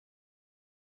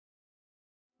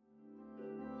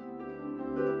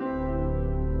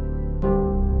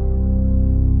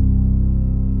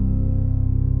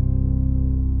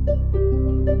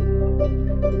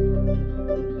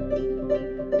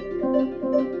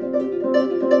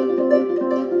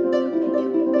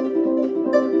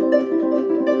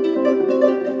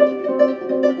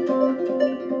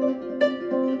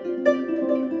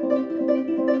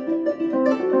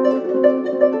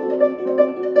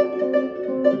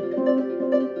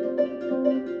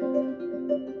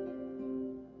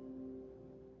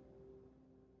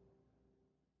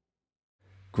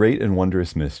Great and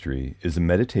Wondrous Mystery is a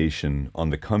meditation on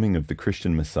the coming of the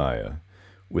Christian Messiah,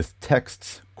 with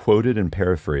texts quoted and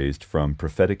paraphrased from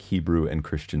prophetic Hebrew and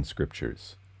Christian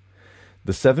scriptures.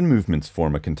 The 7 movements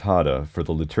form a cantata for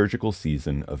the liturgical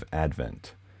season of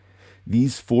Advent.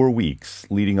 These 4 weeks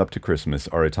leading up to Christmas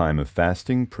are a time of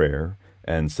fasting, prayer,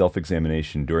 and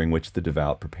self-examination during which the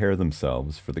devout prepare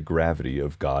themselves for the gravity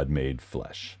of God made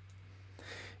flesh.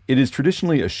 It is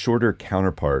traditionally a shorter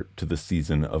counterpart to the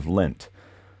season of Lent,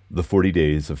 the 40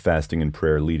 days of fasting and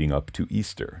prayer leading up to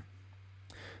Easter.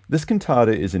 This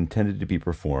cantata is intended to be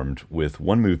performed with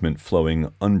one movement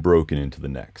flowing unbroken into the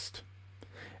next.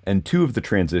 And 2 of the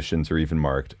transitions are even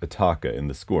marked attacca in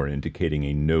the score, indicating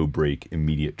a no-break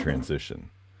immediate transition.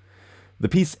 The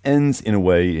piece ends in a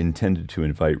way intended to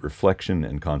invite reflection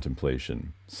and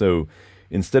contemplation. So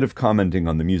instead of commenting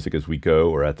on the music as we go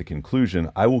or at the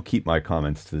conclusion, I will keep my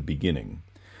comments to the beginning.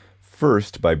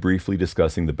 First, by briefly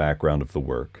discussing the background of the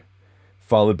work,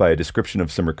 followed by a description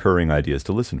of some recurring ideas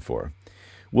to listen for.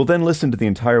 We'll then listen to the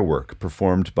entire work,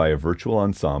 performed by a virtual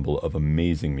ensemble of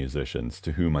amazing musicians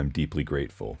to whom I'm deeply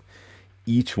grateful.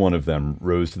 Each one of them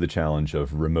rose to the challenge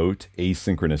of remote,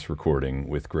 asynchronous recording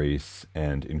with grace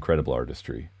and incredible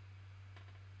artistry.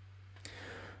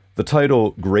 The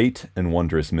title, Great and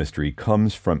Wondrous Mystery,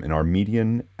 comes from an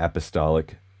Armenian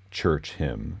Apostolic Church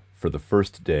hymn for the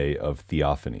first day of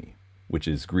Theophany, which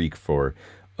is Greek for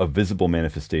a visible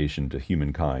manifestation to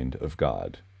humankind of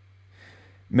God.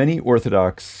 Many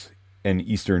Orthodox and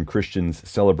Eastern Christians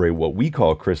celebrate what we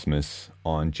call Christmas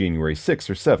on January 6th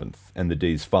or 7th and the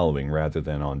days following rather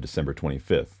than on December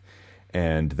 25th.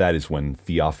 And that is when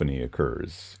Theophany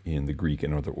occurs in the Greek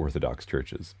and other Orthodox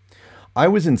churches. I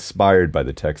was inspired by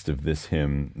the text of this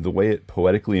hymn, the way it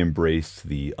poetically embraced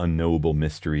the unknowable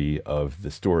mystery of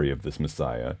the story of this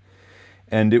Messiah.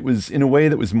 And it was in a way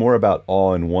that was more about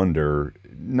awe and wonder,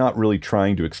 not really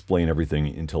trying to explain everything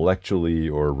intellectually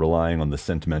or relying on the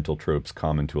sentimental tropes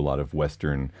common to a lot of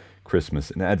Western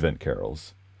Christmas and Advent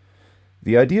carols.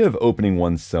 The idea of opening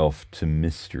oneself to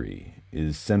mystery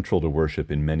is central to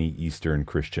worship in many Eastern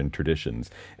Christian traditions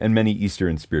and many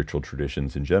Eastern spiritual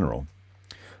traditions in general.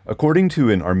 According to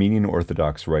an Armenian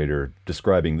Orthodox writer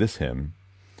describing this hymn,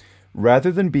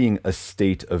 rather than being a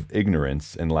state of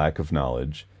ignorance and lack of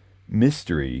knowledge,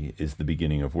 mystery is the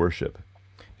beginning of worship.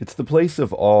 It's the place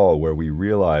of awe where we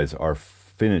realize our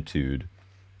finitude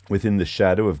within the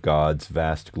shadow of God's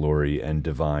vast glory and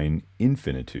divine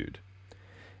infinitude.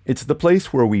 It's the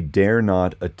place where we dare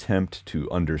not attempt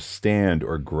to understand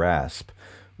or grasp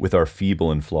with our feeble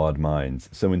and flawed minds,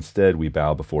 so instead we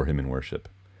bow before him in worship.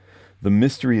 The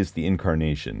mystery is the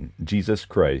incarnation, Jesus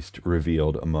Christ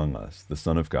revealed among us, the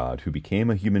Son of God, who became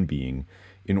a human being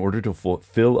in order to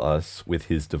fill us with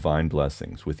his divine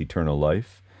blessings, with eternal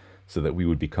life, so that we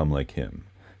would become like him.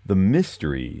 The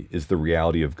mystery is the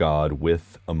reality of God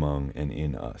with, among, and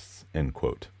in us." End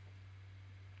quote.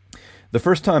 The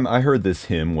first time I heard this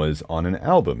hymn was on an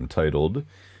album titled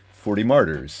 40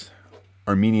 Martyrs,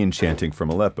 Armenian Chanting from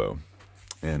Aleppo.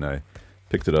 And I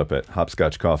picked it up at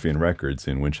Hopscotch Coffee and Records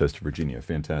in Winchester, Virginia, a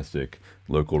fantastic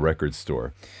local record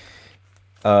store.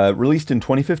 Released in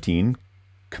 2015,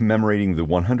 commemorating the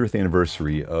 100th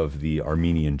anniversary of the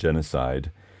Armenian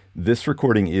genocide, this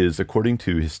recording is, according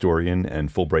to historian and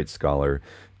Fulbright scholar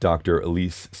Dr.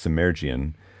 Elise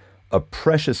Semerjian, a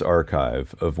precious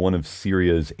archive of one of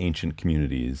Syria's ancient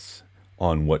communities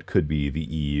on what could be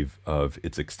the eve of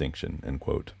its extinction, end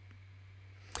quote.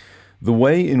 The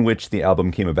way in which the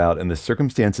album came about and the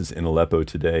circumstances in Aleppo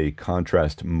today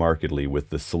contrast markedly with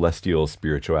the celestial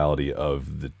spirituality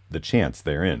of the chants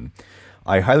therein.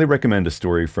 I highly recommend a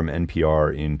story from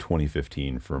NPR in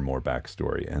 2015 for more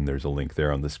backstory, and there's a link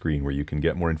there on the screen where you can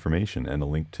get more information and a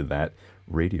link to that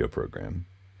radio program.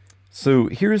 So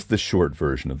here's the short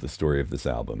version of the story of this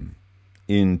album.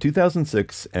 In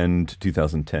 2006 and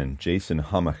 2010, Jason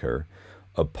Hamacher,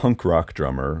 a punk rock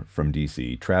drummer from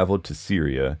DC, traveled to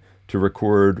Syria to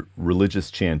record religious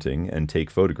chanting and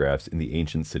take photographs in the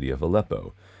ancient city of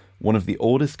Aleppo, one of the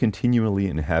oldest continually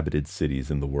inhabited cities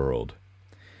in the world.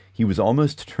 He was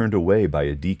almost turned away by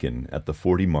a deacon at the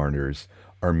 40 Martyrs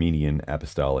Armenian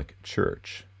Apostolic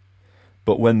Church.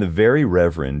 But when the very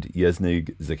Reverend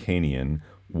Yeznig Zakanian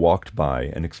walked by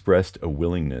and expressed a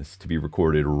willingness to be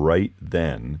recorded right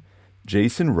then,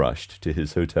 Jason rushed to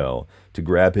his hotel to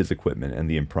grab his equipment, and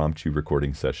the impromptu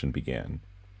recording session began.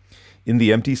 In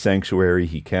the empty sanctuary,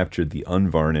 he captured the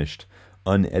unvarnished,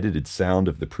 unedited sound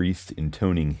of the priest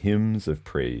intoning hymns of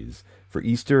praise for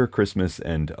Easter, Christmas,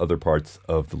 and other parts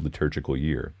of the liturgical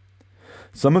year.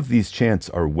 Some of these chants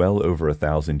are well over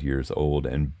 1,000 years old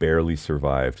and barely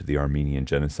survived the Armenian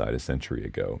genocide a century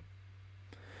ago.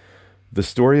 The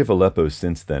story of Aleppo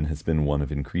since then has been one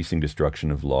of increasing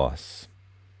destruction of loss.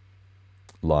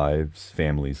 Lives,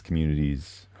 families,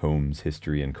 communities, homes,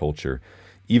 history, and culture.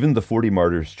 Even the 40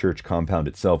 Martyrs Church compound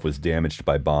itself was damaged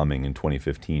by bombing in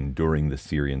 2015 during the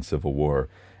Syrian civil war,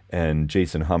 and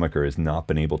Jason Hamaker has not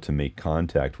been able to make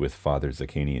contact with Father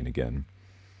Zakanian again.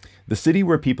 The city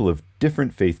where people of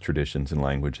different faith traditions and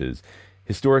languages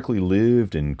historically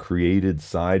lived and created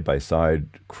side by side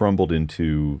crumbled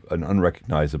into an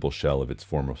unrecognizable shell of its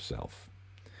former self.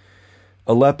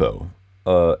 Aleppo,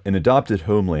 an adopted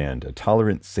homeland, a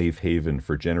tolerant safe haven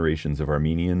for generations of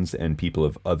Armenians and people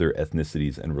of other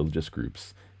ethnicities and religious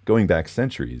groups, going back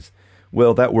centuries.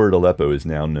 Well, that word Aleppo is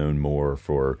now known more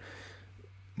for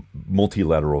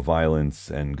multilateral violence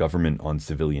and government on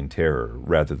civilian terror,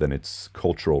 rather than its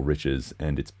cultural riches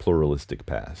and its pluralistic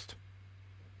past.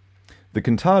 The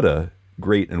cantata,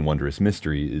 Great and Wondrous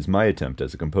Mystery, is my attempt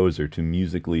as a composer to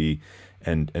musically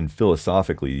and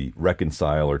philosophically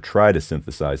reconcile or try to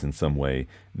synthesize in some way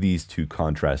these two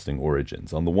contrasting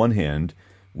origins. On the one hand,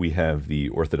 we have the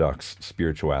Orthodox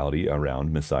spirituality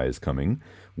around Messiah's coming,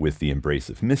 with the embrace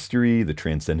of mystery, the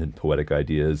transcendent poetic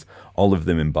ideas, all of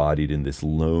them embodied in this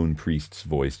lone priest's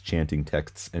voice chanting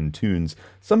texts and tunes,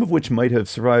 some of which might have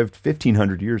survived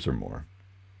 1,500 years or more.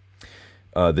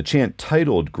 The chant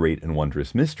titled Great and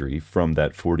Wondrous Mystery from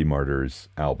that 40 Martyrs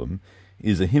album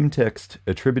is a hymn text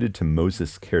attributed to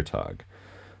Moses Kertag,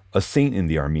 a saint in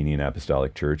the Armenian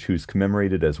Apostolic Church who's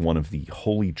commemorated as one of the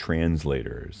holy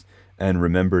translators and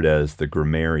remembered as the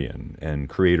grammarian and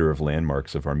creator of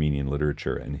landmarks of Armenian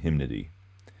literature and hymnody.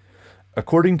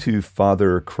 According to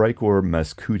Father Krikor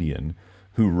Maskudian,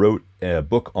 who wrote a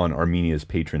book on Armenia's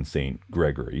patron saint,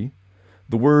 Gregory,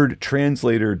 the word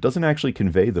translator doesn't actually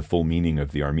convey the full meaning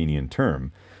of the Armenian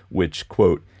term, which,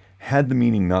 quote, had the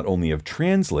meaning not only of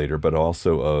translator, but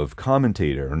also of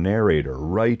commentator, narrator,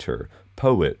 writer,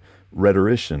 poet,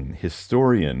 rhetorician,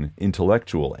 historian,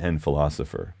 intellectual, and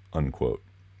philosopher, unquote.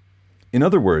 In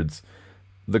other words,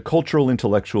 the cultural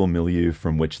intellectual milieu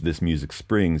from which this music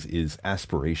springs is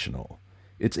aspirational.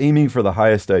 It's aiming for the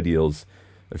highest ideals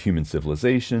of human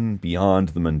civilization, beyond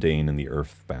the mundane and the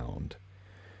earthbound.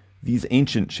 These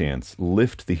ancient chants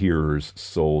lift the hearer's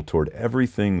soul toward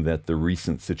everything that the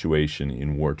recent situation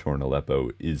in war-torn Aleppo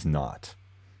is not.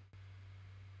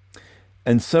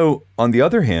 And so, on the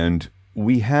other hand,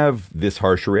 we have this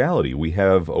harsh reality. We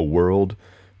have a world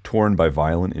torn by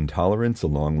violent intolerance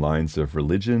along lines of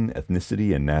religion,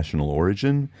 ethnicity, and national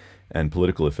origin, and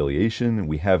political affiliation.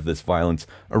 We have this violence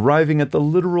arriving at the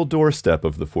literal doorstep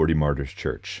of the 40 Martyrs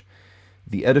Church,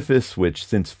 the edifice which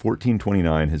since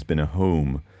 1429 has been a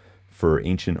home for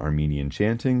ancient Armenian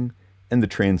chanting and the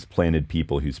transplanted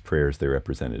people whose prayers they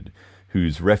represented,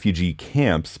 whose refugee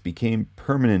camps became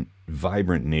permanent,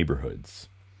 vibrant neighborhoods.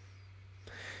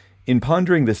 In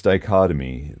pondering this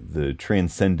dichotomy, the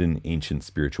transcendent ancient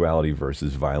spirituality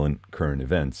versus violent current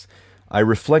events, I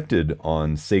reflected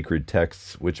on sacred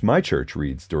texts which my church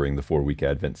reads during the 4-week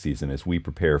Advent season as we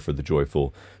prepare for the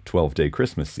joyful 12-day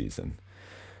Christmas season.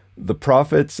 The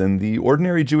prophets and the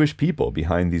ordinary Jewish people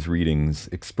behind these readings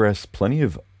express plenty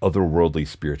of otherworldly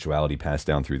spirituality passed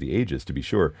down through the ages, to be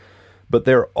sure, but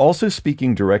they're also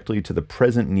speaking directly to the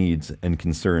present needs and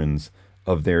concerns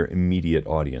of their immediate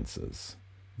audiences,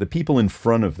 the people in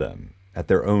front of them at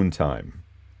their own time.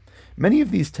 Many of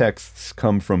these texts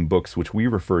come from books which we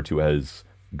refer to as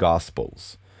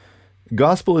Gospels.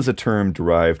 Gospel is a term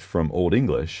derived from Old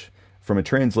English, from a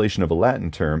translation of a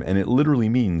Latin term, and it literally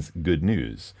means good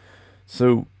news.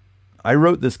 So I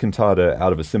wrote this cantata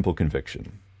out of a simple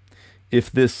conviction. If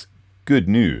this good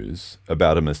news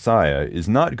about a Messiah is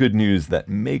not good news that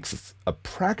makes a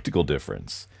practical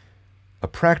difference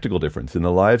in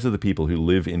the lives of the people who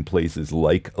live in places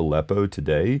like Aleppo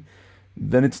today,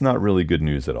 then it's not really good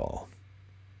news at all.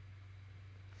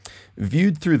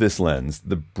 Viewed through this lens,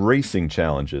 the bracing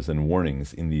challenges and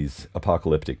warnings in these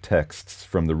apocalyptic texts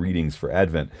from the readings for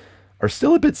Advent are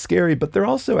still a bit scary, but they're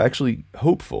also actually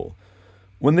hopeful.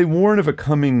 When they warn of a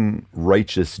coming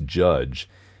righteous judge,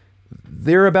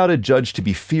 they're about a judge to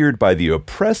be feared by the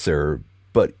oppressor,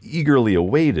 but eagerly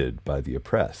awaited by the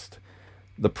oppressed.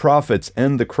 The prophets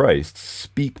and the Christ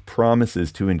speak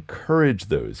promises to encourage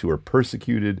those who are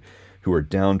persecuted, who are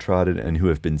downtrodden, and who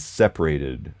have been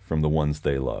separated from the ones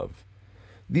they love.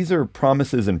 These are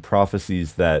promises and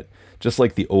prophecies that, just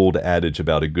like the old adage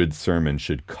about a good sermon,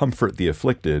 should comfort the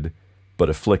afflicted, but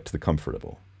afflict the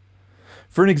comfortable.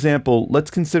 For an example, let's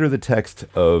consider the text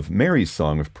of Mary's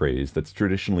song of praise that's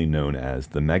traditionally known as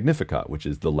the Magnificat, which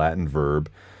is the Latin verb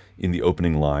in the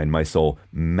opening line, my soul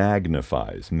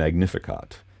magnifies,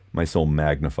 magnificat, my soul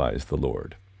magnifies the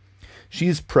Lord. She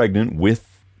is pregnant with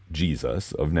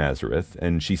Jesus of Nazareth,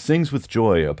 and she sings with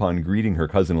joy upon greeting her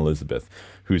cousin Elizabeth,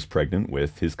 who's pregnant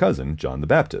with his cousin, John the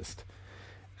Baptist.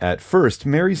 At first,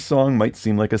 Mary's song might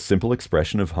seem like a simple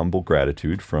expression of humble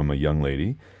gratitude from a young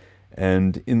lady,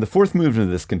 and in the fourth movement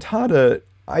of this cantata,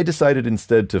 I decided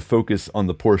instead to focus on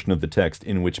the portion of the text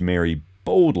in which Mary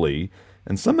boldly,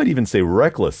 and some might even say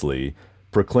recklessly,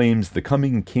 proclaims the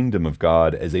coming kingdom of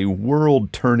God as a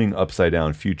world-turning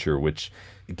upside-down future, which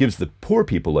gives the poor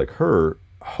people like her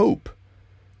hope,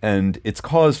 and it's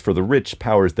cause for the rich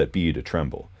powers that be to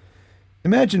tremble.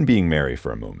 Imagine being Mary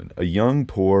for a moment, a young,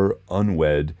 poor,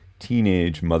 unwed,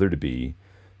 teenage mother-to-be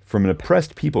from an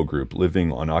oppressed people group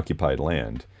living on occupied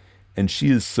land, and she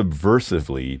is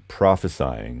subversively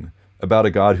prophesying about a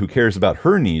God who cares about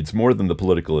her needs more than the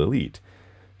political elite.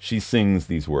 She sings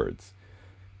these words,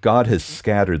 God has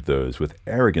scattered those with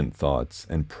arrogant thoughts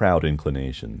and proud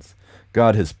inclinations.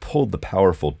 God has pulled the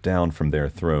powerful down from their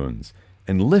thrones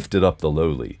and lifted up the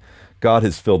lowly. God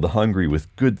has filled the hungry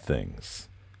with good things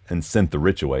and sent the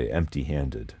rich away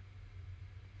empty-handed.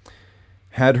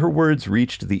 Had her words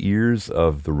reached the ears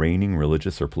of the reigning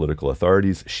religious or political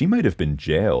authorities, she might have been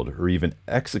jailed or even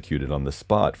executed on the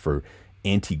spot for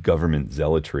anti-government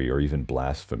zealotry or even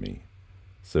blasphemy.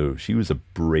 So she was a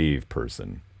brave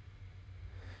person.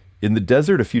 In the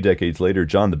desert a few decades later,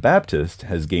 John the Baptist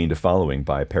has gained a following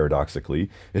by, paradoxically,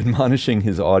 admonishing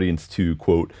his audience to,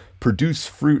 quote, produce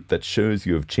fruit that shows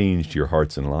you have changed your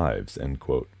hearts and lives, end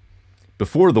quote.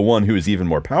 Before the one who is even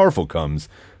more powerful comes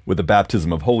with a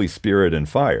baptism of Holy Spirit and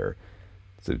fire.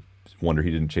 It's a wonder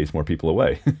he didn't chase more people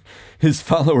away. His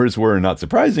followers were, not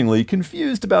surprisingly,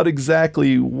 confused about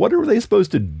exactly what are they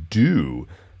supposed to do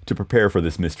to prepare for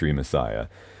this mystery Messiah.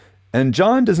 And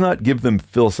John does not give them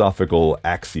philosophical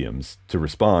axioms to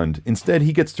respond. Instead,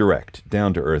 he gets direct,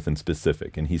 down to earth and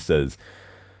specific. And he says,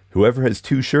 whoever has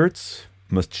 2 shirts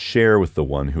must share with the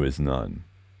one who has none.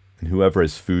 And whoever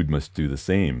has food must do the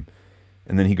same.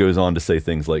 And then he goes on to say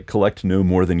things like, collect no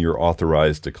more than you're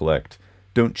authorized to collect.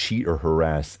 Don't cheat or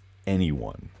harass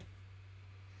anyone.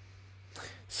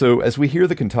 So as we hear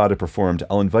the cantata performed,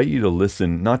 I'll invite you to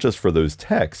listen not just for those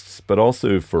texts, but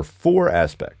also for 4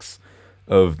 aspects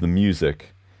of the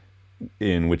music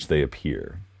in which they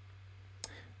appear.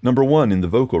 Number 1, in the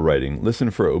vocal writing,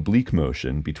 listen for oblique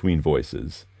motion between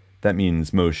voices. That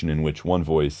means motion in which one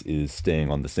voice is staying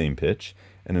on the same pitch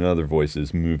and another voice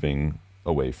is moving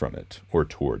away from it or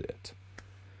toward it.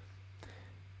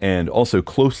 And also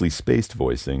closely spaced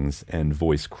voicings and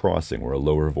voice crossing, where a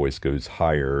lower voice goes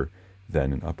higher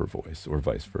than an upper voice, or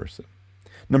vice versa.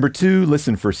 Number 2,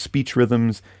 listen for speech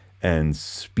rhythms and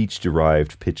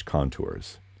speech-derived pitch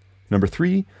contours. Number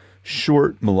 3,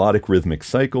 short melodic rhythmic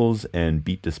cycles and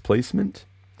beat displacement.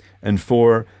 And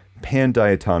 4,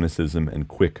 pandiatonicism and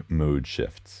quick mode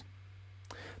shifts.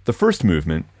 The first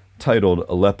movement, titled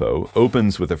Aleppo,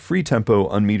 opens with a free-tempo,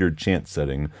 unmetered chant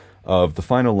setting of the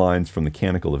final lines from the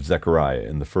Canticle of Zechariah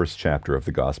in the first chapter of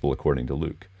the Gospel according to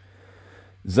Luke.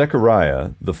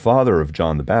 Zechariah, the father of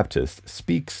John the Baptist,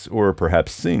 speaks or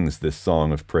perhaps sings this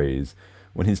song of praise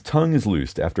when his tongue is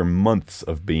loosed after months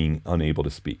of being unable to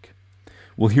speak.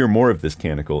 We'll hear more of this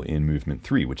canticle in Movement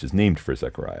 3, which is named for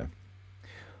Zechariah.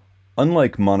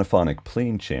 Unlike monophonic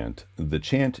plain chant, the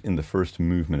chant in the first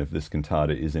movement of this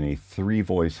cantata is in a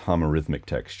 3-voice homorhythmic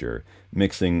texture,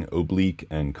 mixing oblique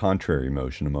and contrary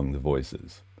motion among the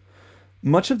voices.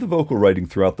 Much of the vocal writing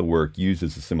throughout the work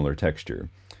uses a similar texture,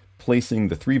 placing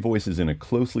the 3 voices in a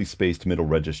closely spaced middle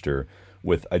register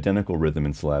with identical rhythm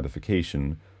and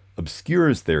syllabification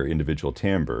obscures their individual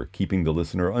timbre, keeping the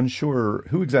listener unsure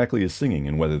who exactly is singing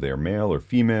and whether they are male or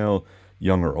female,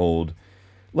 young or old.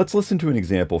 Let's listen to an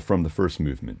example from the first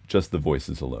movement, just the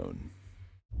voices alone.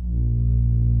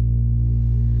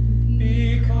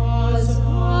 Because of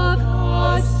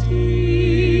God's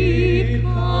deep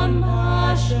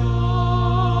compassion,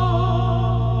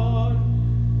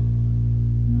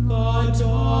 the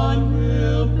dawn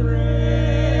will break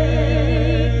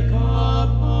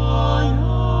upon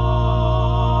us.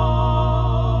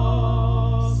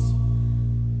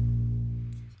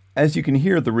 As you can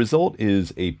hear, the result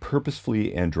is a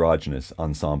purposefully androgynous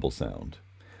ensemble sound.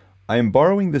 I am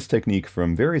borrowing this technique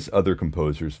from various other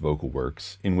composers' vocal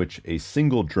works in which a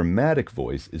single dramatic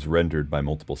voice is rendered by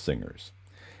multiple singers.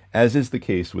 as is the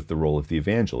case with the role of the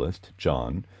evangelist,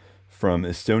 John, from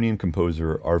Estonian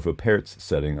composer Arvo Pärt's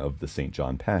setting of the St.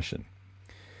 John Passion.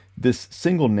 This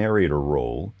single narrator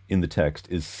role in the text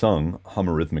is sung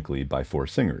homorythmically by four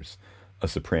singers, a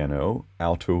soprano,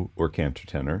 alto or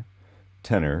countertenor,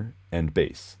 tenor, and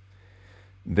bass.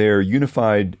 Their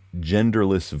unified,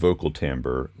 genderless vocal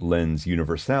timbre lends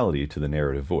universality to the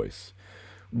narrative voice.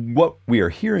 What we are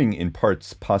hearing in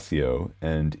parts Passio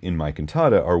and in my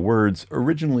cantata are words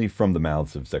originally from the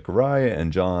mouths of Zechariah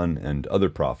and John and other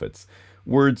prophets,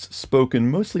 words spoken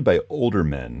mostly by older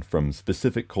men from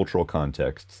specific cultural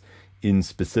contexts in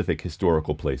specific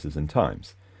historical places and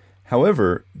times.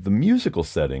 However, the musical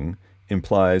setting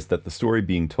implies that the story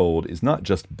being told is not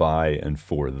just by and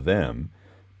for them,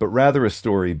 but rather a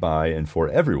story by and for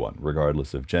everyone,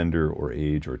 regardless of gender or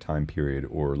age or time period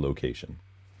or location.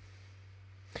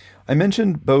 I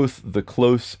mentioned both the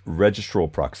close registral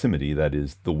proximity, that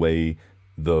is, the way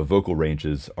the vocal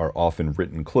ranges are often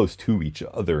written close to each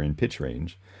other in pitch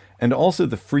range, and also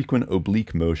the frequent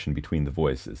oblique motion between the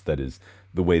voices, that is,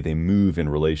 the way they move in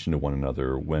relation to one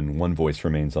another when one voice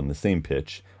remains on the same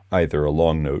pitch, either a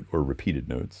long note or repeated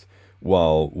notes,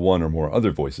 while one or more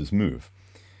other voices move.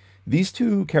 These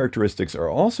two characteristics are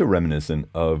also reminiscent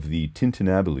of the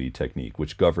tintinnabuli technique,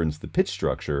 which governs the pitch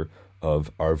structure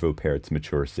of Arvo Pärt's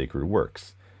mature sacred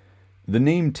works. The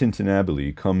name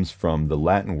tintinnabuli comes from the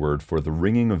Latin word for the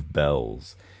ringing of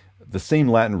bells, the same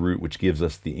Latin root which gives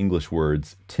us the English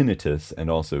words tinnitus and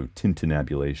also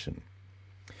tintinnabulation.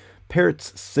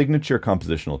 Pärt's signature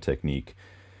compositional technique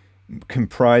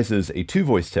comprises a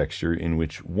two-voice texture in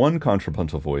which one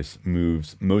contrapuntal voice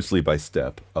moves mostly by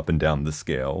step up and down the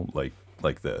scale,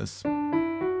 like this,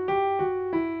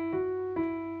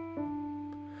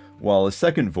 while a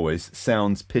second voice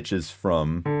sounds pitches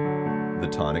from the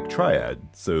tonic triad,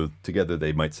 so together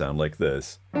they might sound like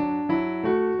this.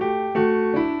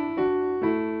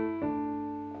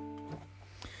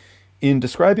 In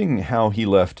describing how he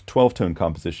left 12-tone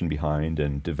composition behind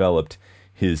and developed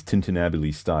his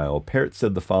tintinnabuli style, Pärt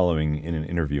said the following in an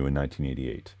interview in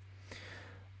 1988.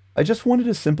 "I just wanted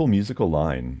a simple musical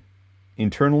line,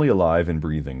 internally alive and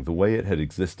breathing, the way it had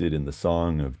existed in the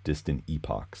song of distant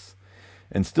epochs,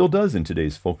 and still does in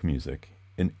today's folk music,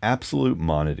 an absolute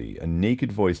monody, a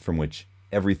naked voice from which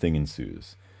everything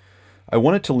ensues. I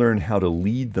wanted to learn how to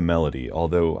lead the melody,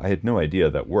 although I had no idea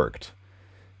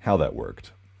how that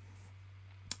worked.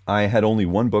 I had only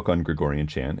one book on Gregorian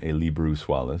chant, a Liber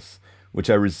Usualis, which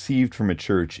I received from a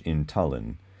church in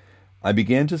Tallinn. I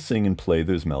began to sing and play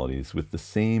those melodies with the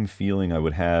same feeling I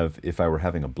would have if I were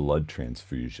having a blood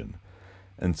transfusion.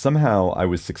 And somehow I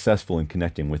was successful in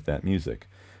connecting with that music.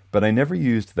 But I never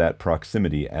used that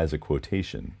proximity as a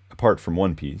quotation, apart from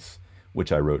one piece,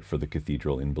 which I wrote for the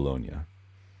cathedral in Bologna.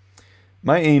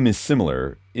 My aim is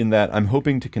similar in that I'm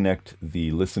hoping to connect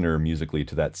the listener musically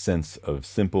to that sense of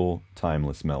simple,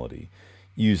 timeless melody,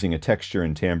 using a texture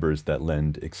and timbres that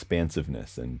lend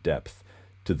expansiveness and depth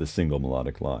to the single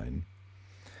melodic line.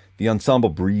 The ensemble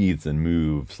breathes and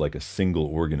moves like a single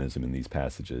organism in these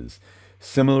passages.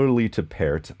 Similarly to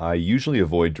Pärt, I usually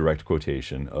avoid direct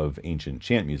quotation of ancient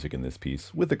chant music in this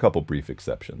piece, with a couple brief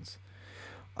exceptions.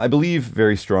 I believe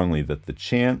very strongly that the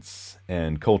chants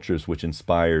and cultures which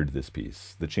inspired this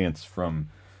piece, the chants from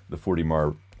the 40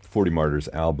 Martyrs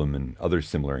album and other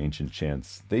similar ancient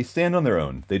chants, they stand on their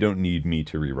own. They don't need me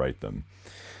to rewrite them.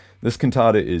 This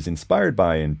cantata is inspired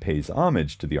by and pays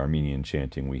homage to the Armenian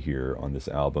chanting we hear on this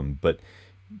album, but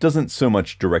doesn't so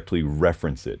much directly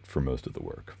reference it for most of the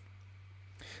work.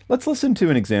 Let's listen to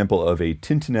an example of a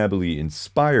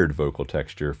tintinnabuli-inspired vocal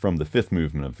texture from the fifth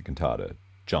movement of the cantata,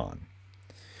 John.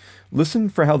 Listen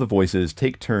for how the voices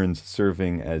take turns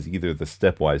serving as either the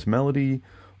stepwise melody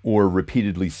or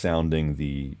repeatedly sounding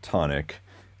the tonic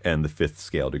and the fifth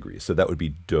scale degree. So that would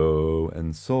be do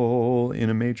and sol in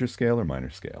a major scale or minor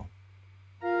scale.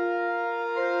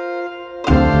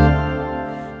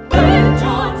 Then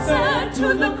John said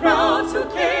to the crowds who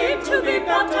came to be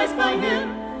baptized by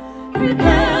him,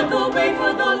 "Prepare the way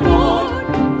for the Lord,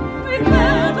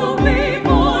 prepare the way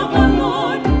for the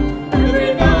Lord.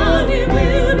 Every valley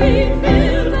will be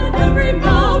filled, and every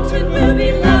mountain will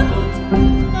be leveled.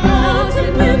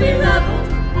 Mountain will be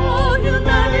leveled, all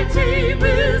humanity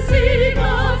will see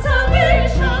God's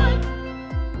salvation."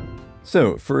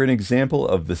 So, for an example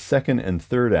of the second and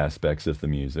third aspects of the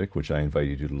music, which I invite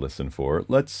you to listen for,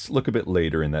 let's look a bit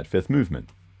later in that fifth movement.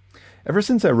 Ever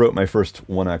since I wrote my first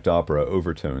one-act opera,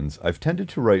 Overtones, I've tended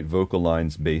to write vocal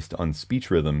lines based on speech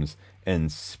rhythms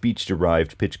and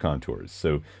speech-derived pitch contours,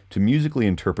 so to musically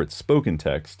interpret spoken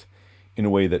text in a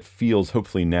way that feels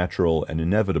hopefully natural and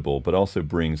inevitable, but also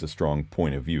brings a strong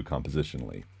point of view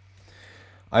compositionally.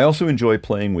 I also enjoy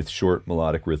playing with short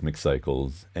melodic rhythmic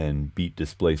cycles and beat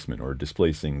displacement, or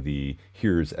displacing the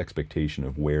hearer's expectation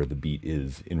of where the beat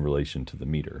is in relation to the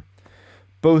meter,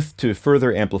 both to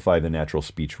further amplify the natural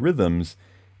speech rhythms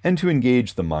and to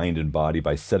engage the mind and body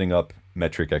by setting up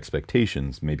metric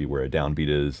expectations, maybe where a downbeat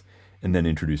is, and then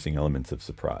introducing elements of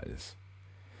surprise.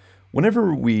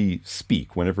 Whenever we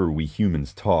speak, whenever we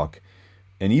humans talk,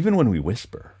 and even when we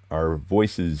whisper, our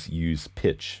voices use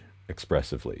pitch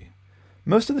expressively.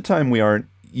 Most of the time we aren't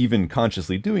even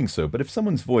consciously doing so, but if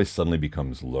someone's voice suddenly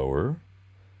becomes lower,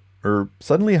 or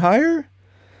suddenly higher,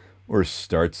 or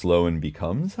starts low and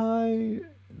becomes high,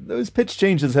 those pitch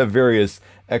changes have various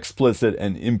explicit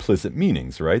and implicit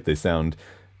meanings, right? They sound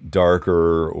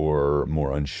darker or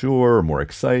more unsure, or more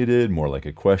excited, more like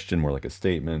a question, more like a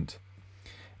statement.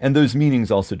 And those meanings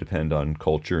also depend on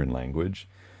culture and language.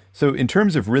 So in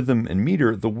terms of rhythm and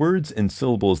meter, the words and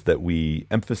syllables that we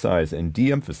emphasize and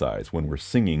de-emphasize when we're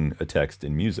singing a text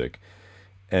in music,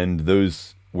 and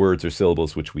those words or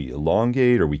syllables which we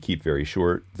elongate or we keep very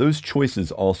short, those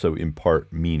choices also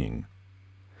impart meaning.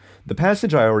 The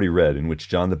passage I already read, in which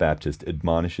John the Baptist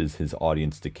admonishes his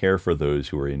audience to care for those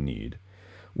who are in need,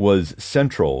 was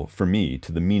central for me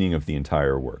to the meaning of the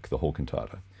entire work, the whole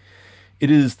cantata. It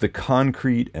is the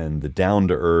concrete and the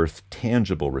down-to-earth,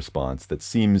 tangible response that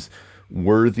seems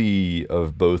worthy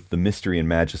of both the mystery and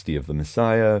majesty of the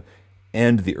Messiah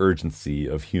and the urgency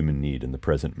of human need in the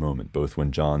present moment, both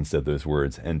when John said those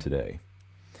words and today.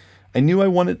 I knew I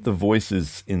wanted the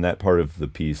voices in that part of the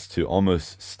piece to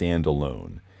almost stand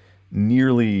alone,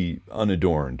 nearly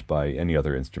unadorned by any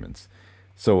other instruments.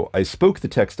 So I spoke the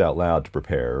text out loud to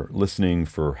prepare, listening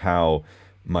for how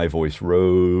my voice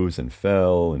rose and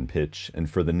fell in pitch, and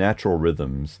for the natural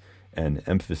rhythms and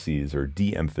emphases or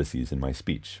de-emphases in my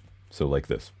speech. So like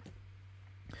this.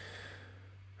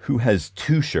 Who has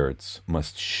two shirts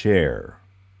must share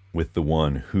with the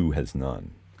one who has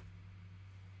none.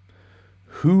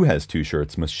 Who has two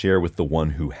shirts must share with the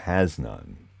one who has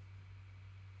none.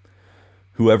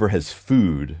 Whoever has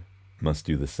food must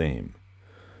do the same.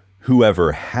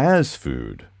 Whoever has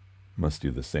food must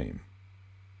do the same.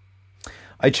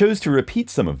 I chose to repeat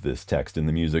some of this text in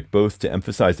the music, both to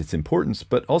emphasize its importance,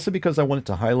 but also because I wanted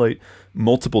to highlight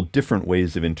multiple different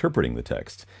ways of interpreting the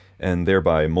text, and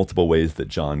thereby multiple ways that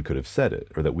John could have said it,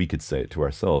 or that we could say it to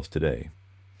ourselves today.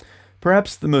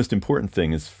 Perhaps the most important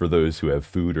thing is for those who have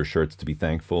food or shirts to be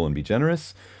thankful and be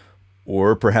generous,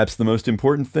 or perhaps the most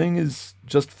important thing is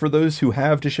just for those who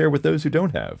have to share with those who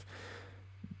don't have.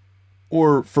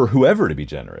 Or for whoever to be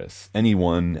generous,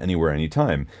 anyone, anywhere,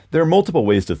 anytime. There are multiple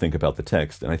ways to think about the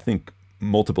text, and I think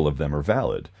multiple of them are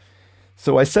valid.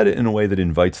 So I said it in a way that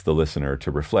invites the listener to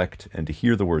reflect and to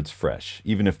hear the words fresh,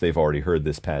 even if they've already heard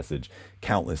this passage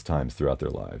countless times throughout their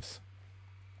lives.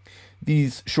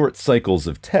 These short cycles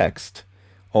of text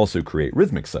also create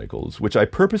rhythmic cycles, which I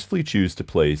purposefully choose to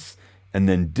place and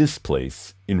then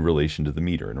displace in relation to the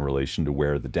meter, in relation to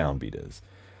where the downbeat is.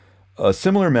 A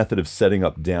similar method of setting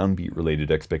up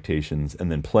downbeat-related expectations and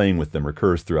then playing with them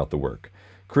recurs throughout the work,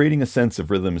 creating a sense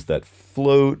of rhythms that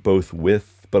float both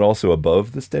with but also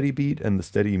above the steady beat and the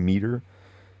steady meter.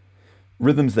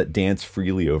 Rhythms that dance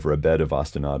freely over a bed of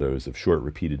ostinatos, of short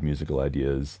repeated musical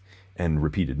ideas and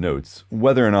repeated notes,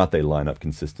 whether or not they line up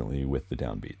consistently with the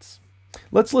downbeats.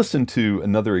 Let's listen to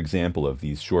another example of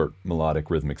these short melodic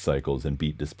rhythmic cycles and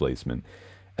beat displacement,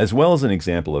 as well as an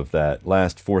example of that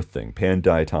last fourth thing,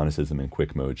 pandiatonicism and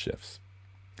quick mode shifts.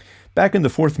 Back in the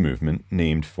fourth movement,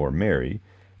 named for Mary,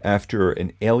 after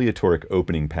an aleatoric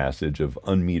opening passage of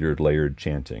unmetered layered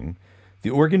chanting,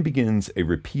 the organ begins a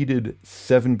repeated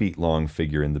 7-beat long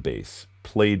figure in the bass,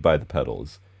 played by the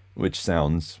pedals, which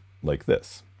sounds like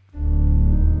this.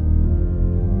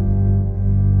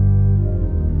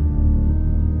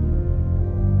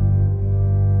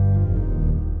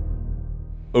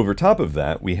 Over top of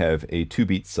that, we have a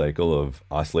 2-beat cycle of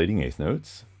oscillating eighth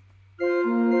notes.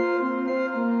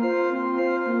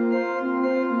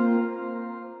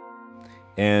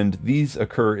 And these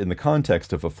occur in the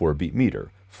context of a 4-beat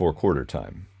meter, 4/4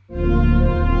 time.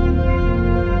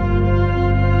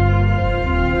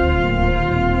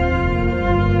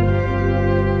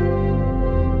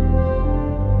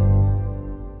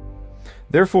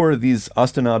 Therefore, these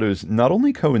ostinatos not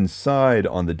only coincide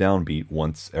on the downbeat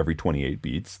once every 28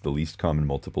 beats, the least common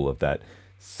multiple of that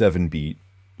 7-beat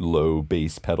low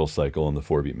bass pedal cycle in the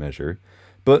 4-beat measure,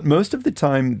 but most of the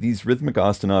time these rhythmic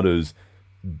ostinatos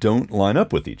don't line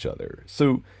up with each other.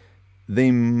 So they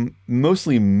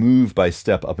mostly move by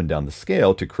step up and down the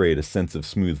scale to create a sense of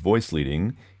smooth voice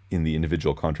leading in the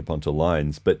individual contrapuntal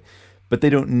lines, but they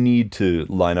don't need to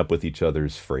line up with each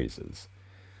other's phrases.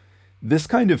 This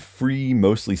kind of free,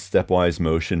 mostly stepwise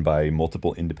motion by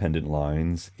multiple independent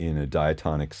lines in a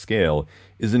diatonic scale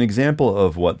is an example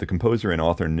of what the composer and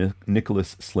author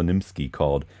Nicholas Slonimsky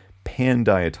called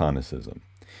pandiatonicism.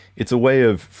 It's a way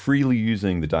of freely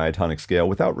using the diatonic scale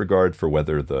without regard for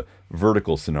whether the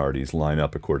vertical sonorities line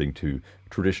up according to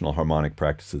traditional harmonic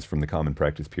practices from the Common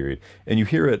Practice period. And you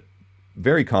hear it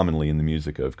very commonly in the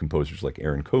music of composers like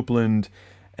Aaron Copland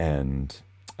and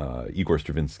Igor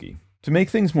Stravinsky. To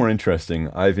make things more interesting,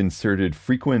 I've inserted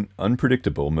frequent,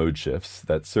 unpredictable mode shifts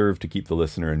that serve to keep the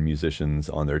listener and musicians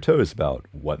on their toes about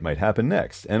what might happen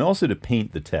next, and also to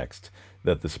paint the text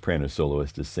that the soprano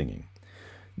soloist is singing.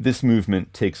 This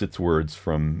movement takes its words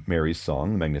from Mary's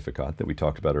song, the Magnificat, that we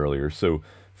talked about earlier. So,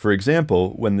 for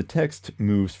example, when the text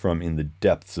moves from "in the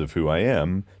depths of who I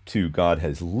am" to "God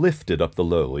has lifted up the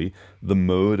lowly," the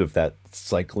mode of that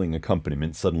cycling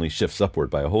accompaniment suddenly shifts upward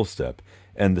by a whole step,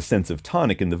 and the sense of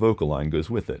tonic in the vocal line goes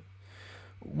with it.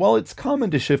 While it's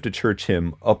common to shift a church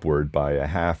hymn upward by a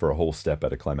half or a whole step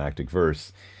at a climactic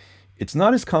verse, it's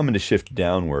not as common to shift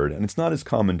downward, and it's not as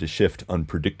common to shift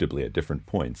unpredictably at different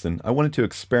points. And I wanted to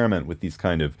experiment with these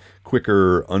kind of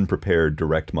quicker, unprepared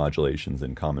direct modulations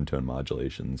and common tone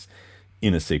modulations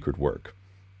in a sacred work.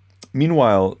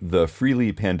 Meanwhile, the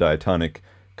freely pandiatonic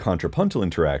contrapuntal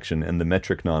interaction and the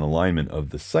metric non-alignment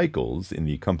of the cycles in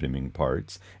the accompanying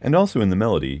parts, and also in the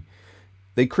melody,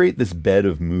 they create this bed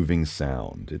of moving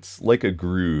sound. It's like a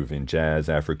groove in jazz,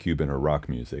 Afro-Cuban, or rock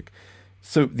music.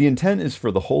 So the intent is for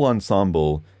the whole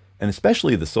ensemble, and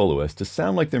especially the soloist, to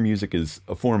sound like their music is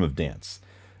a form of dance,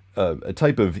 a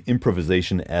type of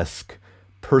improvisation-esque,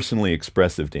 personally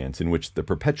expressive dance in which the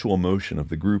perpetual motion of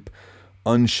the group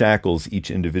unshackles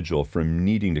each individual from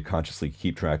needing to consciously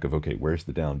keep track of, okay, where's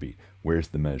the downbeat? Where's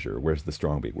the measure? Where's the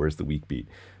strong beat? Where's the weak beat?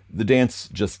 The dance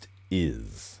just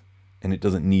is, and it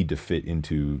doesn't need to fit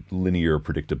into linear,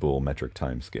 predictable metric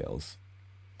timescales.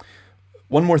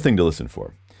 One more thing to listen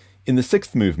for. In the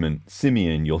sixth movement,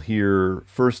 Simeon, you'll hear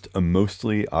first a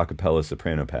mostly a cappella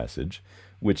soprano passage,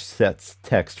 which sets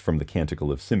text from the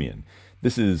Canticle of Simeon.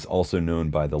 This is also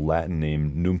known by the Latin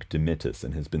name Nunc Dimittis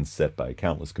and has been set by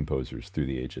countless composers through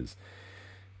the ages.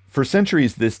 For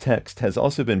centuries, this text has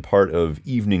also been part of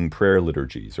evening prayer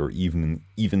liturgies, or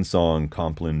evensong,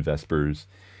 compline, vespers,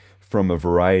 from a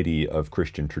variety of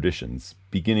Christian traditions,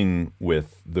 beginning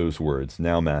with those words,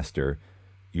 "Now, Master,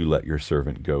 you let your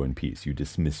servant go in peace. You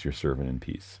dismiss your servant in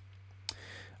peace."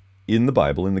 In the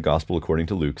Bible, in the Gospel according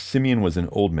to Luke, Simeon was an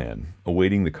old man,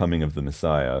 awaiting the coming of the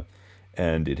Messiah,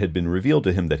 and it had been revealed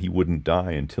to him that he wouldn't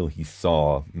die until he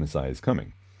saw Messiah's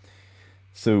coming.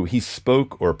 So he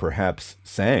spoke, or perhaps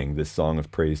sang, this song of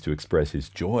praise to express his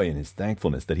joy and his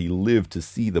thankfulness that he lived to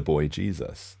see the boy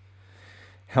Jesus.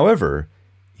 However,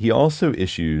 he also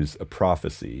issues a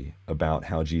prophecy about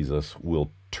how Jesus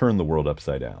will turn the world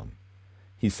upside down.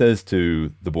 He says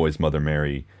to the boy's mother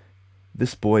Mary,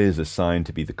 "This boy is assigned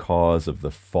to be the cause of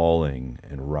the falling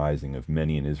and rising of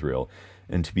many in Israel,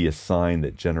 and to be a sign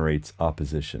that generates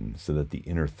opposition, so that the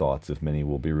inner thoughts of many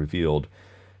will be revealed,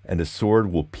 and a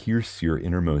sword will pierce your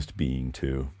innermost being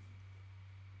too."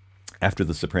 After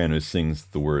the soprano sings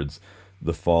the words,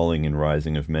 "the falling and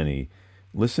rising of many,"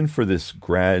 listen for this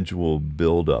gradual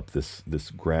build-up, this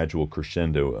gradual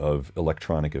crescendo of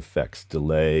electronic effects,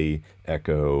 delay,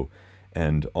 echo,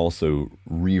 and also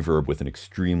reverb with an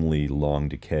extremely long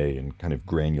decay and kind of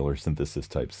granular synthesis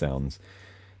type sounds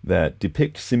that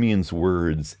depict Simeon's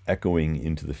words echoing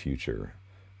into the future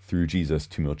through Jesus'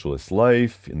 tumultuous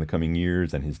life in the coming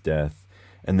years and his death,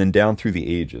 and then down through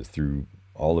the ages, through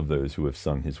all of those who have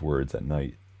sung his words at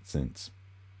night since.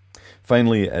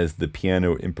 Finally, as the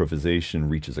piano improvisation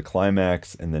reaches a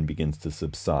climax and then begins to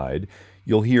subside,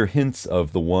 you'll hear hints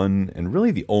of the one and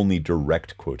really the only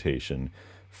direct quotation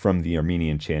from the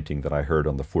Armenian chanting that I heard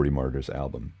on the 40 Martyrs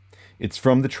album. It's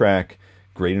from the track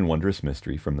Great and Wondrous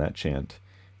Mystery, from that chant,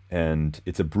 and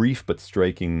it's a brief but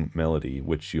striking melody,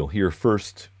 which you'll hear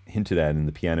first hinted at in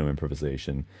the piano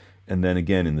improvisation, and then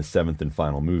again in the seventh and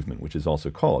final movement, which is also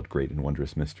called Great and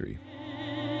Wondrous Mystery.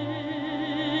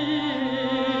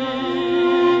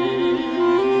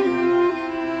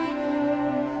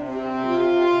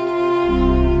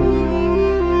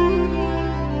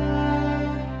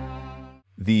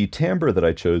 The timbre that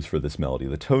I chose for this melody,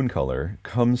 the tone color,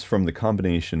 comes from the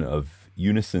combination of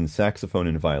unison saxophone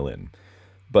and violin,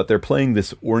 but they're playing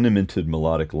this ornamented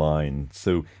melodic line,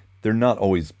 so they're not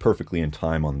always perfectly in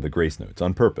time on the grace notes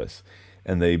on purpose,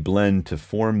 and they blend to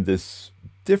form this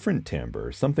different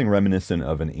timbre, something reminiscent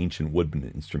of an ancient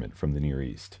woodwind instrument from the Near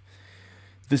East.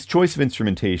 This choice of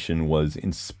instrumentation was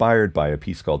inspired by a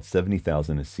piece called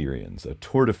 70,000 Assyrians, a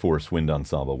tour de force wind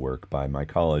ensemble work by my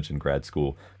college and grad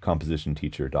school composition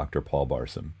teacher, Dr. Paul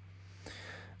Barsom.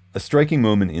 A striking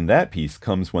moment in that piece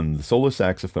comes when the solo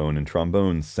saxophone and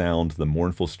trombone sound the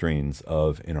mournful strains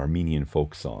of an Armenian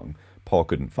folk song. Paul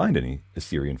couldn't find any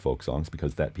Assyrian folk songs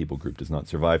because that people group does not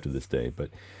survive to this day, but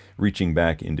reaching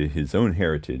back into his own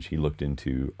heritage, he looked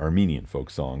into Armenian folk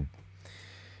song.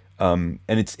 And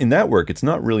it's in that work, it's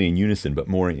not really in unison, but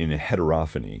more in a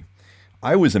heterophony.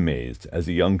 I was amazed as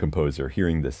a young composer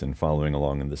hearing this and following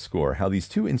along in the score, how these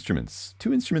two instruments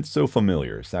so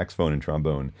familiar, saxophone and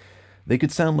trombone, they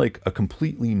could sound like a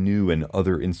completely new and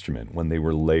other instrument when they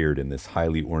were layered in this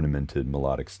highly ornamented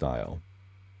melodic style.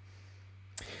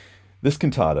 This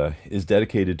cantata is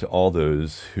dedicated to all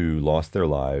those who lost their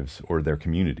lives or their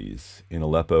communities in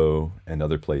Aleppo and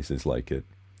other places like it,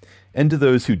 and to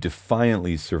those who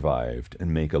defiantly survived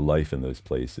and make a life in those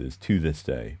places to this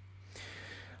day.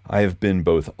 I have been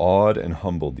both awed and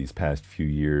humbled these past few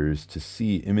years to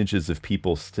see images of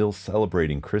people still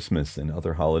celebrating Christmas and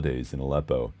other holidays in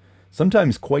Aleppo,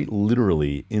 sometimes quite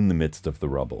literally in the midst of the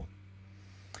rubble.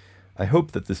 I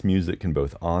hope that this music can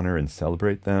both honor and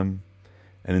celebrate them,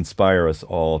 and inspire us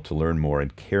all to learn more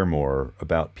and care more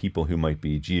about people who might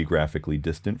be geographically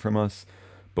distant from us,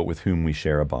 but with whom we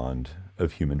share a bond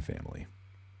of human family.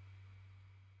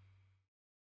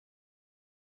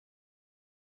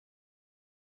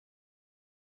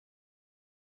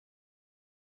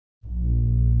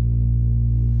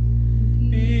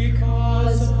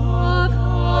 Because of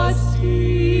God's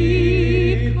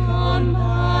deep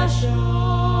compassion,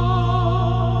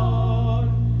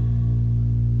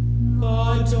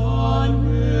 the dawn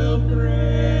will break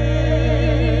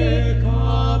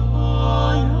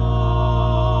upon us.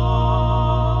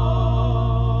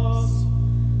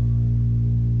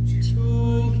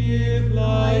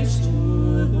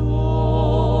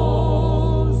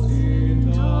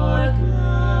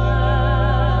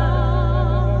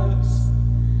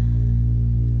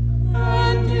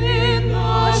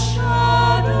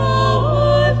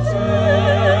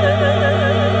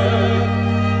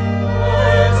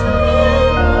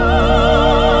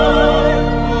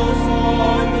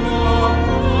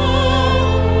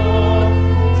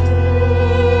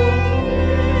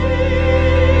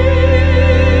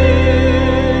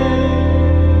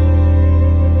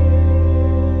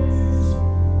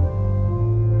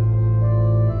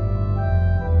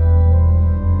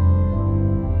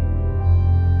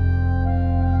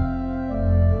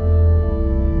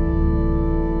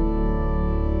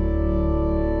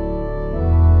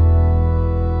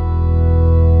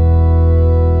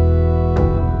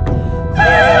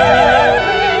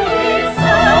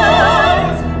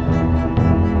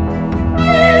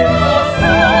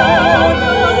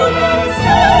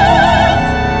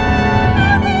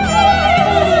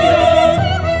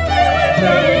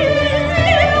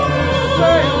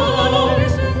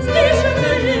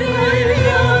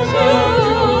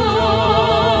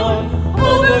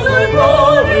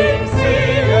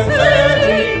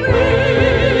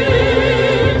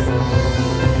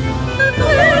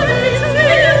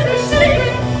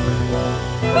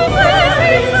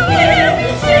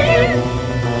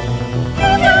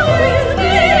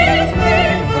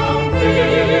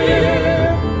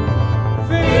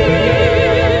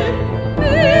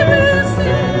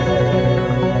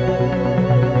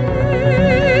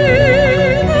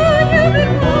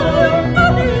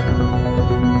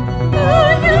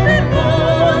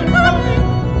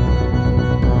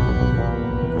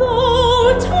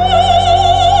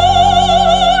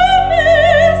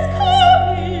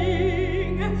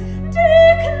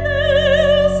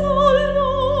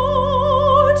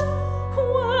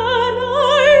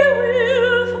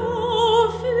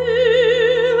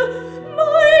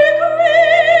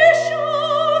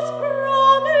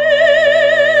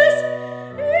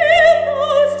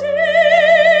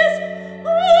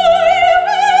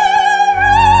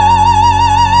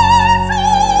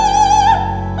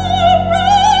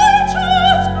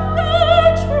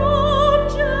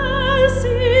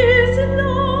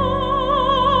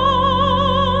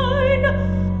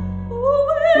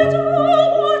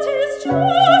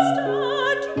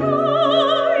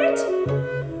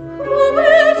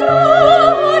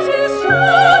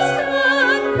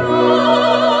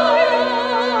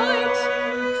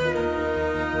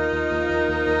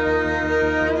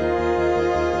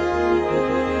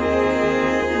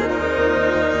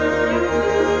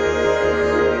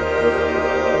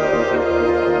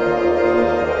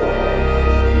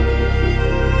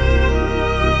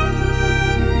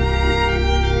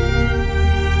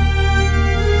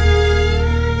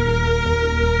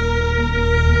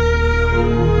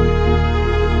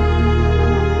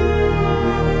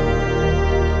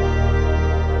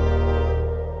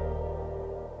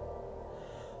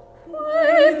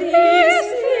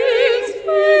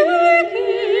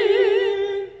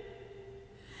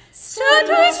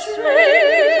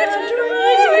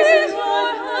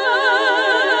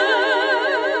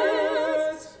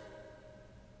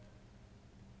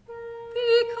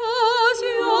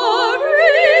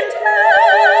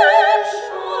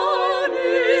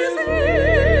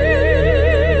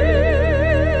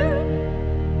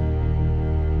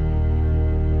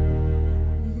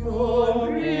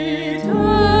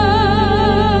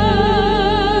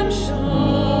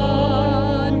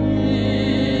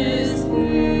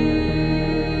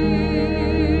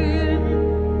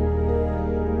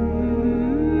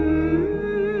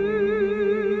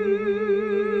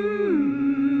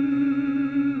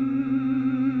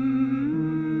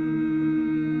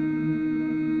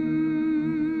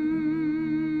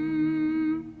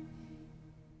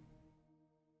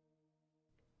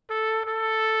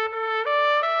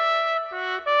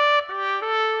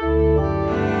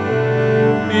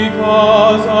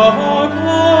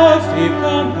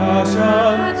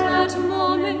 compassion. At that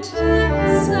moment,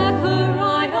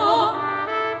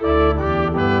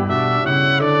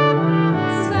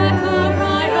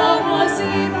 Zechariah was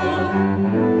able,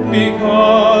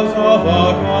 Because of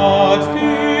our God's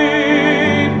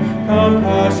deed,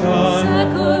 compassion.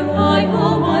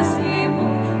 Zechariah was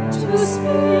able to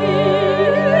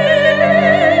speak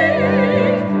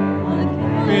again.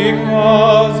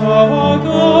 Because of our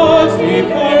God's deed,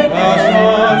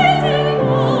 compassion.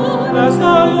 As the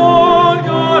Lord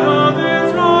God of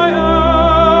Israel,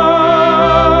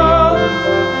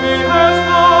 He has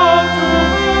come to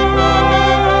help.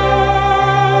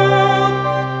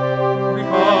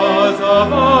 Because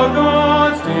of our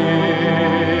God's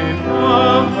deed,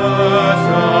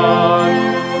 compassion,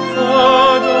 the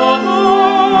dawn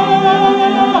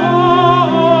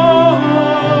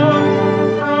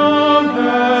from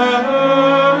heaven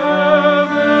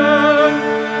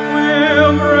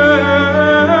will break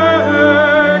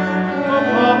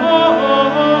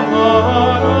upon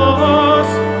us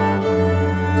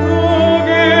to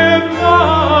give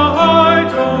light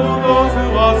to those who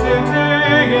are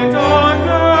sitting in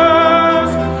darkness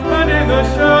and in the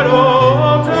shadow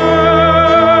of death,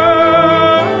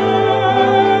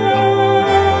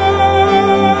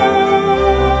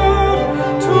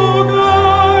 to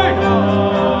guide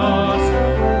us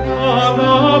on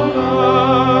the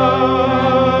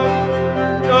path,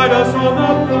 guide us on the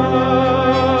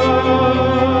path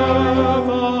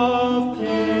of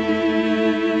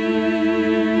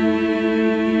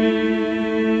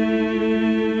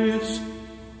peace.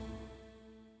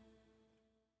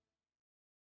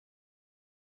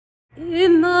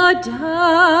 In the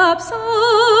depths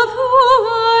of who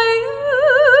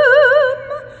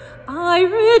I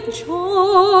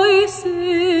rejoice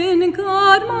in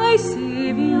God my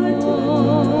Savior.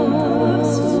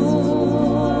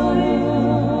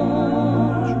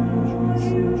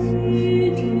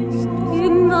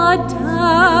 In the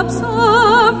depths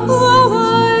of who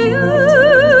I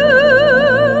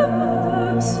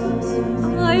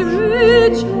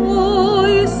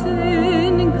rejoice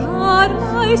in God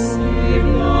my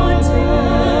Savior.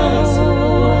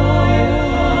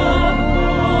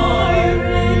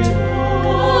 God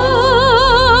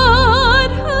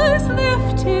has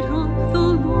lifted up the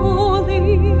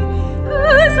lowly,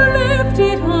 has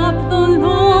lifted up the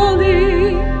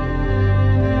lowly.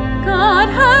 God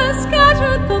has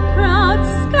scattered the proud,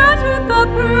 scattered the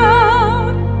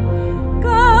proud.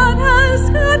 God has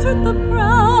scattered the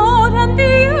proud and the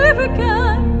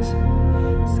arrogant,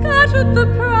 scattered the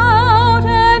proud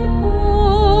and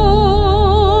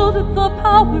pulled the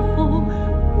powerful,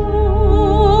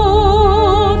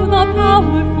 pulled the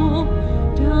powerful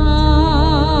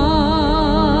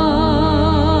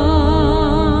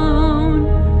down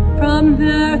from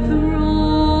their thrones.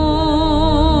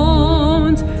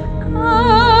 God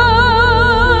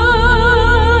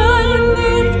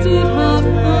lifted up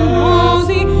the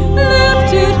lowly,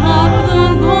 lifted up the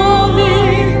lowly.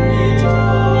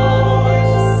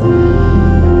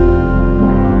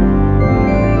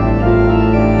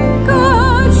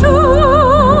 God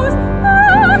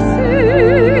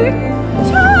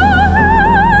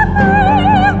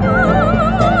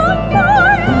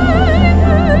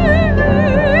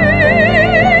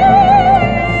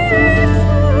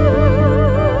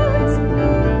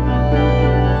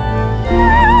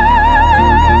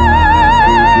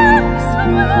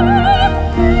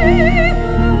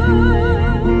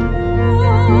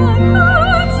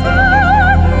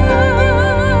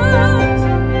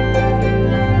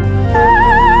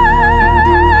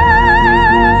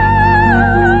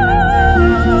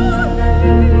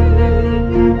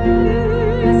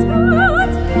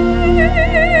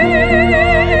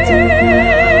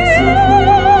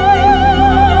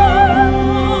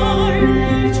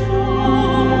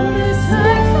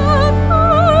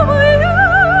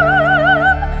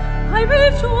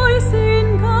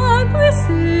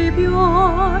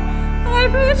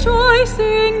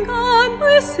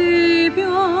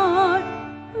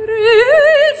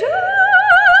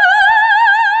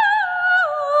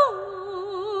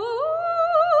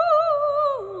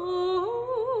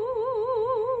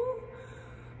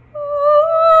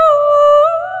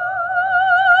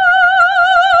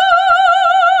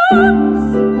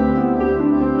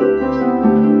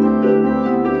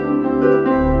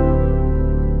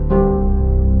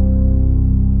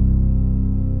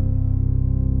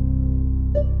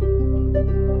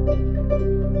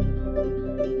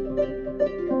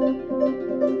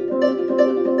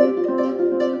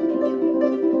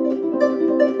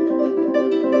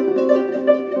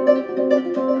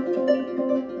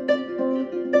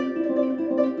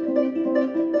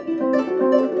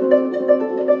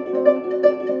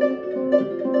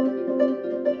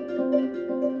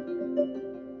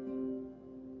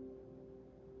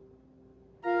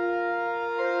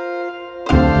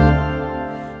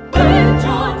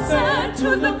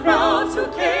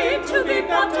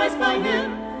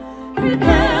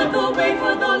Prepare the way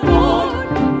for the Lord.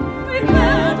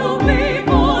 Prepare the way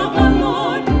for the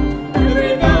Lord.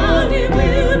 Every valley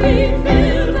will be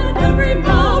filled, and every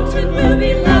mountain will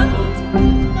be leveled.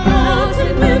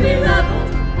 Mountain will be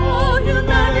leveled. All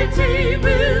humanity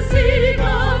will see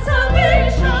God's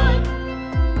salvation.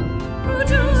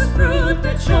 Produce fruit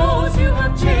that shows you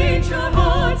have changed your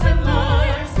hearts and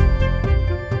lives.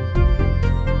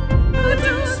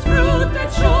 Produce fruit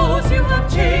that shows you have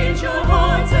changed your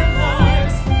hearts and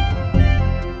lives.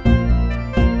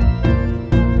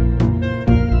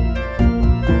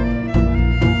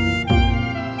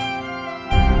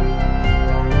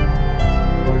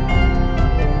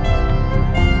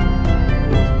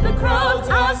 The crowds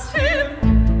asked him,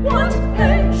 "What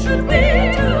then should we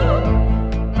do?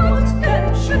 What then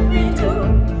should we do?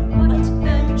 What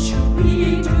then should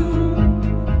we do?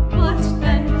 What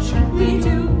then should we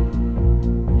do?"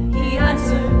 He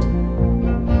answered,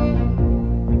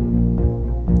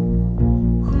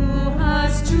 "Who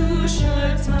has 2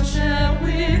 shirts must share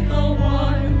with the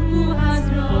one who has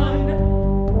none.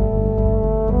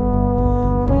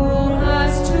 Who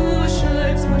has 2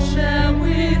 shirts must share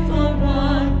with the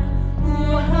one who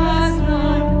has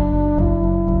none.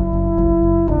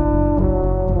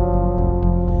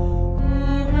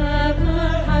 Whoever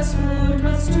has food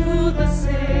must do the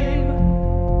same.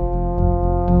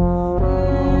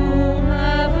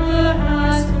 Whoever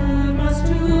has food must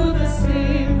do the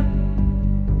same.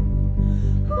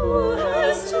 Who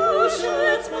has 2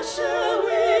 shirts must share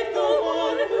with the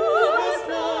one who has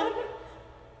none.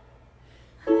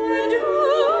 And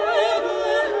whoever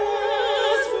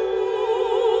has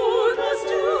food must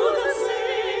do the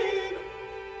same."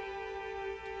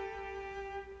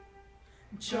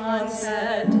 John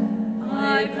said,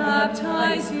 "I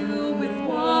baptize you with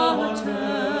water,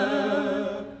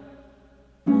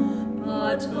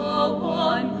 but the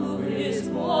one who is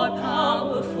more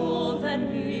powerful than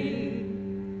me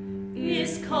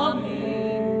is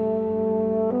coming.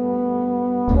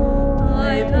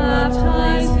 I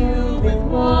baptize you with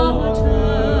water,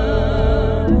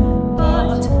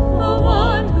 but the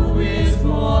one who is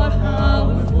more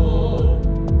powerful,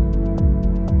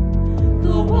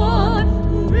 the one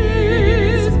who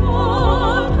is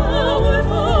more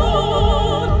powerful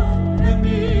than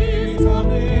me is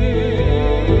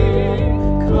coming,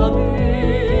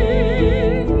 coming,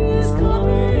 is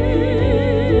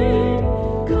coming,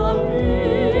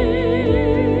 coming,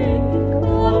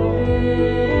 coming.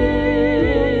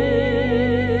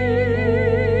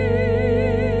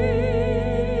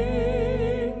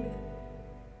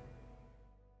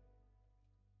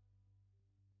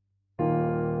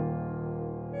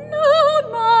 Now,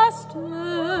 Master,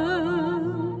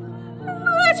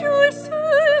 let your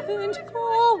servant go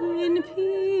in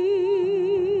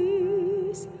peace,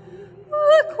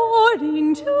 according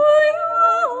to your